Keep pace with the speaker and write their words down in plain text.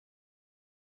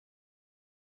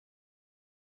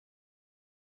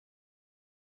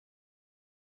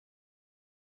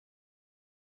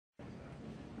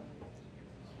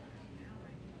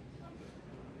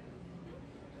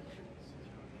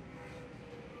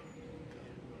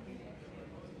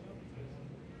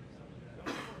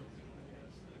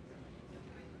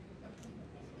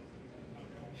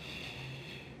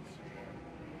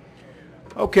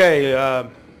Okay, have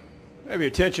your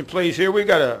attention, please. Here we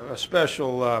got a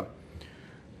special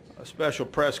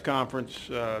press conference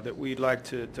that we'd like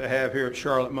to have here at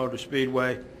Charlotte Motor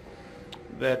Speedway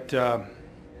that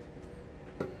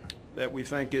that we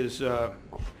think is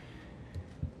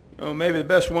maybe the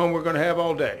best one we're going to have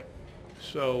all day.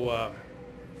 So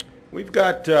we've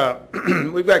got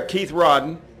Keith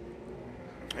Rodden,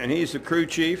 and he's the crew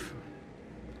chief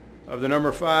of the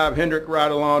number 5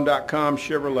 HendrickRidealong.com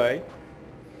Chevrolet.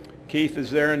 Keith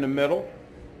is there in the middle.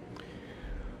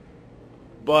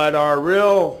 But our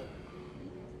real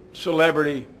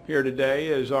celebrity here today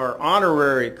is our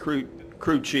honorary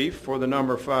crew chief for the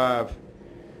number 5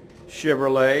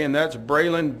 Chevrolet, and that's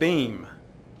Braylon Beam.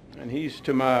 And he's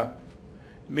to my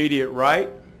immediate right.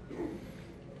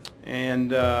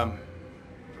 And,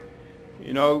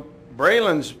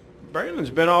 Braylon's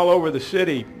been all over the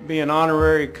city being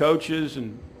honorary coaches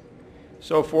and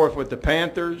so forth with the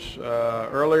Panthers.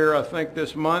 Earlier, I think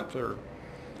this month, or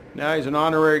now he's an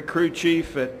honorary crew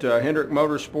chief at Hendrick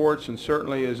Motorsports, and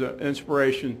certainly is an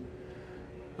inspiration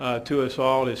to us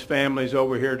all. His family's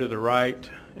over here to the right,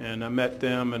 and I met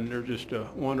them, and they're just a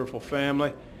wonderful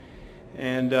family.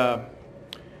 And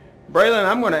Braylon,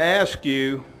 I'm going to ask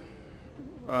you,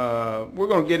 we're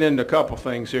going to get into a couple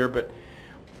things here, but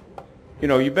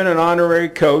you've been an honorary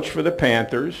coach for the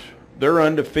Panthers. They're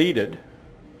undefeated,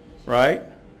 right?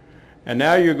 And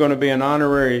now you're going to be an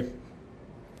honorary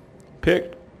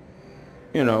picked,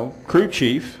 crew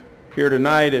chief here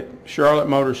tonight at Charlotte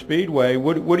Motor Speedway.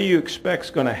 What do you expect's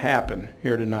going to happen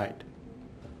here tonight?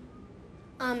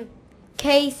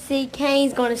 Casey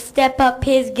Kane's going to step up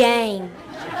his game.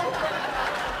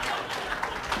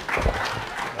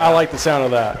 I like the sound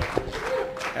of that.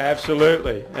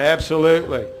 Absolutely,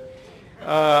 absolutely.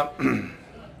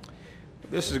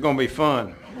 This is going to be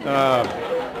fun.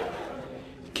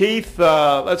 Keith,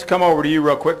 let's come over to you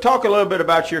real quick. Talk a little bit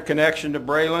about your connection to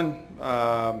Braylon.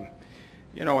 How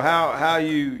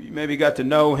you maybe got to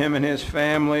know him and his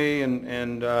family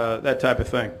and that type of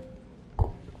thing.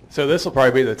 So this will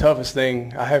probably be the toughest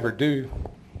thing I ever do.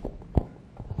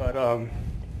 But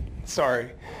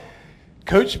sorry.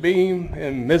 Coach Beam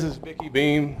and Mrs. Vicky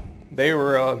Beam, they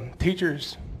were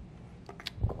teachers.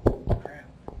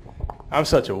 I'm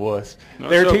such a wuss. No,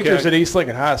 they were it's teachers okay. at East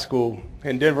Lincoln High School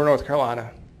in Denver, North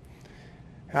Carolina.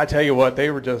 I tell you what,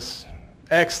 they were just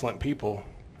excellent people,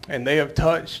 and they have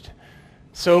touched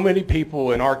so many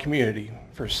people in our community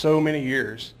for so many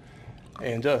years,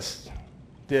 and just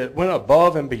went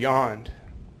above and beyond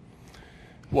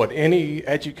what any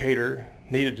educator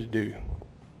needed to do.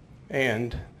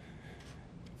 And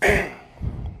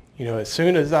as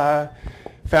soon as I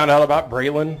found out about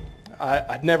Braylon,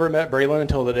 I'd never met Braylon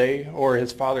until today, or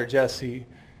his father Jesse,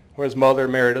 or his mother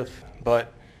Meredith,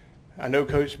 but I know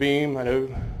Coach Beam, I know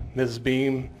Mrs.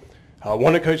 Beam,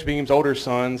 one of Coach Beam's older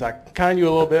sons. I kind of knew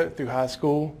a little bit through high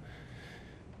school.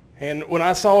 And when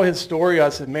I saw his story, I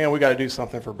said, man, we got to do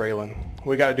something for Braylon.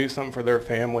 We got to do something for their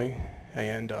family.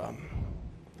 And,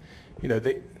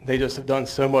 they just have done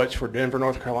so much for Denver,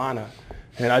 North Carolina.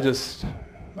 And I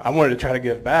wanted to try to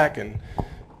give back. And,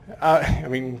 I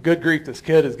mean, good grief, this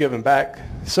kid has given back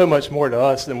so much more to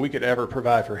us than we could ever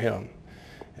provide for him.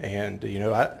 And,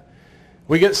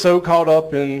 we get so caught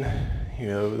up in,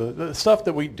 the stuff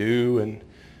that we do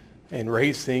and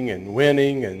racing and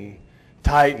winning and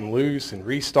tight and loose and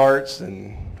restarts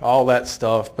and all that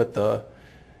stuff. But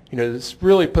this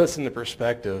really puts into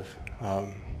perspective,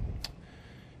 the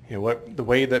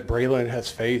way that Braylon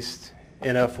has faced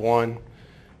in F1,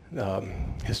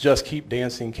 his Just Keep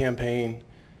Dancing campaign,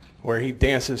 where he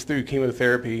dances through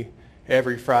chemotherapy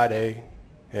every Friday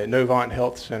at Novant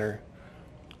Health Center.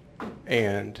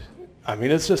 And I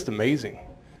mean, it's just amazing.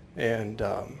 And,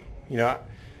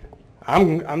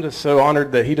 I'm just so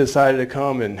honored that he decided to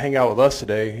come and hang out with us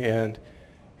today. And,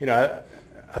 I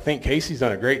think Casey's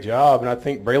done a great job, and I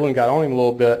think Braylon got on him a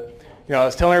little bit. I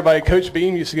was telling everybody Coach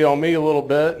Beam used to get on me a little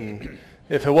bit, and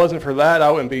if it wasn't for that, I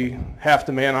wouldn't be half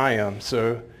the man I am.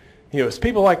 So, it's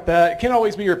people like that. It can't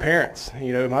always be your parents.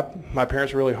 My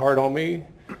parents were really hard on me,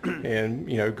 and,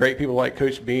 great people like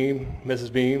Coach Beam,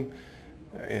 Mrs. Beam,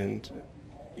 and,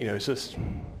 it's just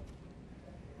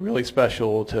really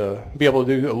special to be able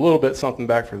to do a little bit something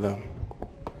back for them.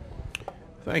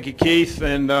 Thank you, Keith.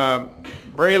 And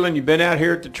Braylon, you've been out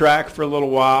here at the track for a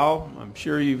little while. I'm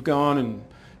sure you've gone and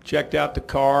checked out the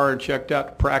car and checked out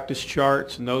the practice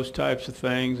charts and those types of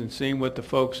things and seen what the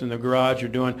folks in the garage are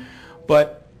doing.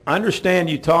 But I understand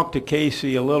you talked to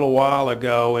Casey a little while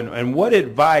ago, and what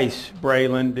advice,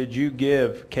 Braylon, did you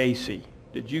give Casey?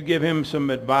 Did you give him some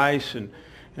advice and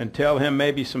tell him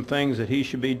maybe some things that he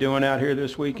should be doing out here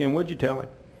this weekend? What'd you tell him?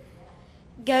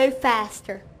 Go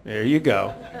faster. There you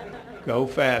go. Go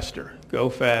faster. Go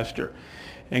faster.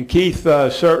 And Keith,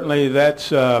 certainly that's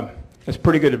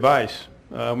pretty good advice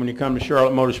when you come to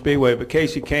Charlotte Motor Speedway. But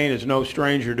Casey Kane is no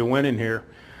stranger to winning here.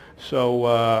 So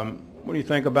what do you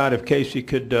think about if Casey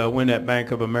could win that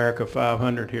Bank of America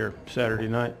 500 here Saturday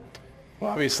night?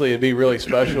 Well, obviously it'd be really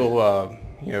special.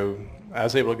 You know, I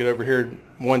was able to get over here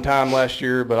one time last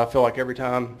year, but I feel like every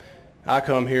time I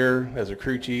come here as a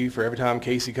crew chief, or every time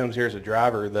Casey comes here as a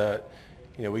driver, that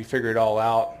we figure it all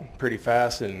out pretty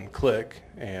fast and click.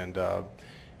 And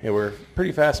we're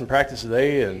pretty fast in practice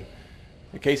today, and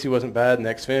Casey wasn't bad in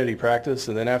the Xfinity practice.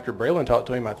 And then after Braylon talked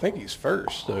to him, I think he's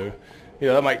first. So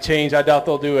that might change. I doubt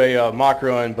they'll do a mock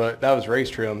run, but that was race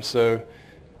trim. So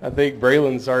I think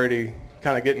Braylon's already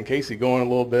kind of getting Casey going a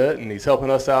little bit, and he's helping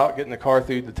us out, getting the car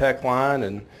through the tech line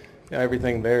and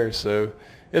everything there. So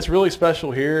it's really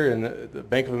special here, and the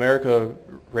Bank of America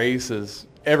race is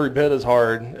every bit as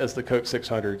hard as the Coke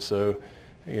 600. So,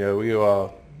 we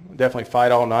definitely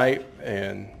fight all night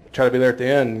and try to be there at the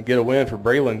end and get a win for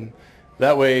Braylon.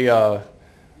 That way,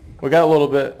 we got a little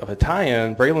bit of a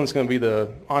tie-in. Braylon's going to be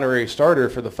the honorary starter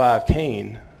for the 5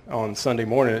 Cane on Sunday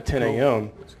morning at 10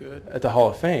 a.m. at the Hall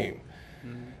of Fame.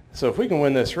 So if we can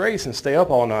win this race and stay up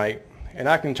all night, and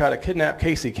I can try to kidnap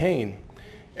Casey Kane,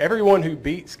 everyone who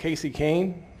beats Casey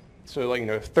Kane, so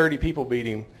if 30 people beat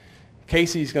him,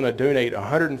 Casey's going to donate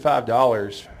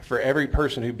 $105 for every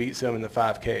person who beats him in the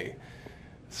 5K.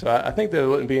 So I think there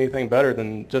wouldn't be anything better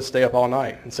than just stay up all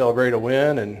night and celebrate a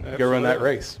win and go run that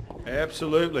race.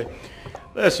 Absolutely.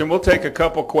 Listen, we'll take a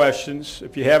couple questions.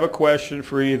 If you have a question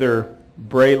for either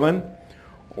Braylon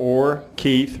or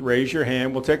Keith, raise your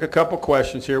hand. We'll take a couple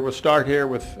questions here. We'll start here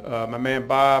with my man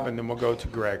Bob, and then we'll go to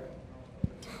Greg.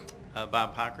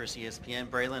 Bob Pockris, ESPN.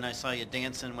 Braylon, I saw you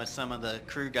dancing with some of the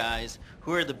crew guys.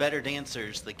 Who are the better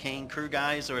dancers, the Kane crew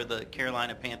guys or the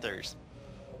Carolina Panthers?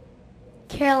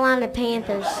 Carolina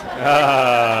Panthers.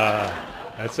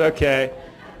 That's okay.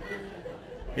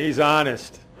 He's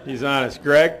honest. He's honest.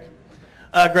 Greg?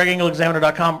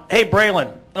 GregEngleExaminer.com. Hey,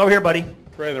 Braylon, over here, buddy.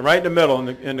 Braylon, right in the middle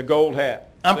in the gold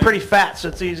hat. I'm pretty fat, so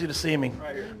it's easy to see me.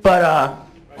 But,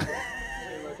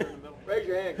 raise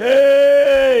your hand.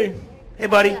 Hey,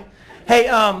 buddy. Hey,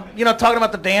 talking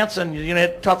about the dance and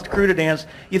taught the crew to dance,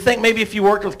 you think maybe if you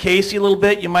worked with Casey a little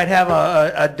bit, you might have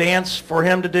a dance for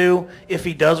him to do if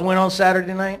he does win on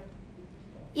Saturday night?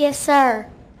 Yes, sir.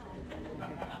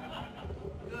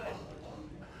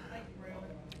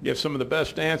 Give some of the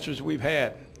best answers we've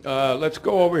had. Let's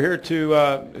go over here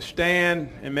to Stan,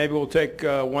 and maybe we'll take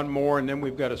one more, and then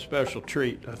we've got a special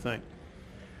treat, I think.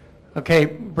 Okay,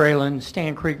 Braylon,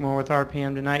 Stan Creekmore with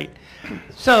RPM tonight.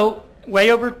 So,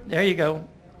 way over, there you go.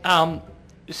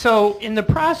 So, in the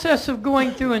process of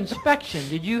going through inspection,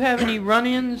 did you have any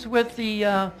run-ins with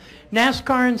the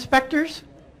NASCAR inspectors?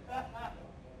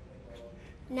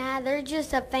 Nah, they're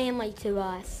just a family to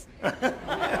us.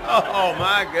 Oh,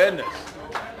 my goodness.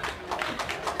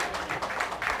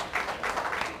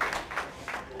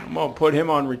 I'm going to put him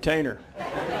on retainer.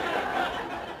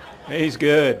 He's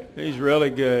good. He's really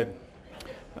good.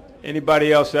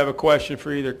 Anybody else have a question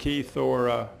for either Keith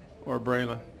or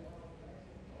Braylon?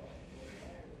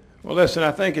 Well, listen,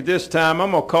 I think at this time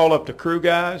I'm going to call up the crew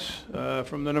guys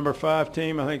from the number 5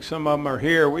 team. I think some of them are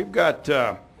here. We've got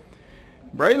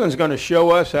Braylon's going to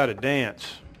show us how to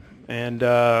dance. And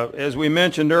as we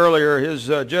mentioned earlier, his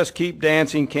Just Keep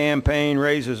Dancing campaign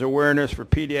raises awareness for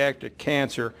pediatric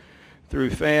cancer through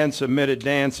fan-submitted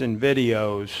dancing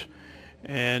videos.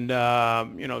 And,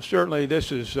 certainly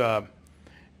this is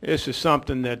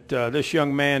something that this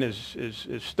young man is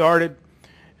started.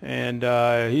 And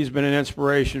he's been an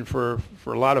inspiration for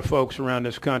a lot of folks around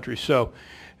this country. So,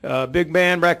 big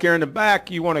band back here in the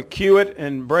back, you want to cue it.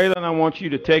 And, Braylon, I want you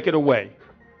to take it away.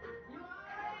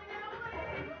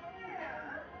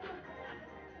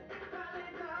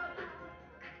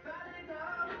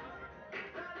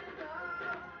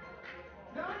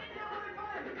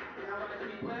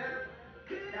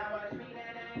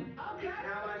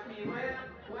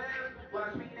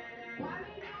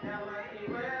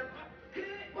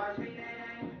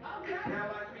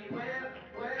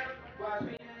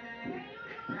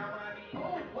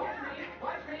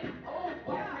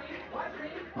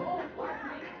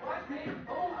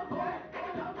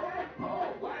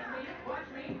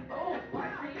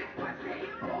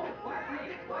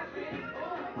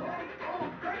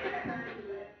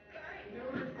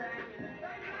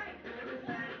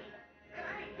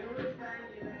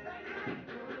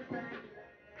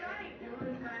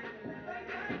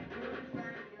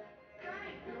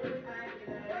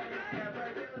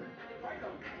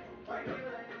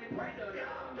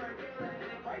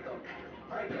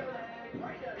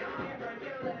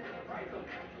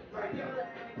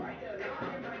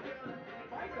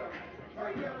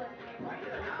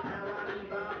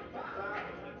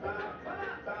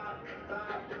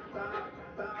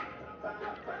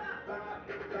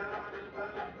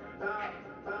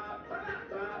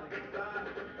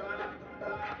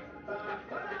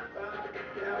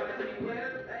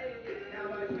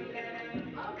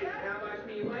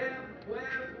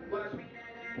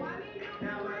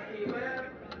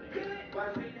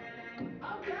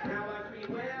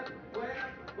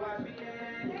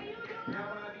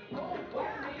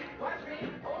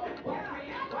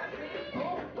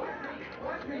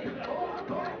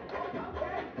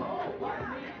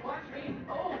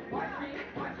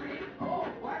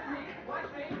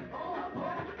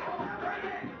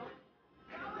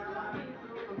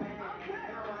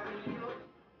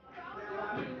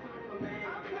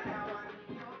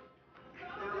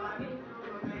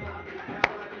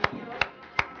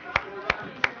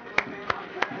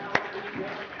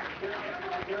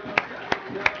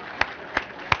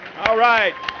 All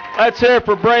right, let's hear it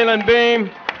for Braylon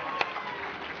Beam.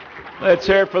 Let's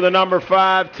hear it for the number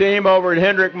 5 team over at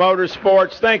Hendrick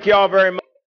Motorsports. Thank you all very much.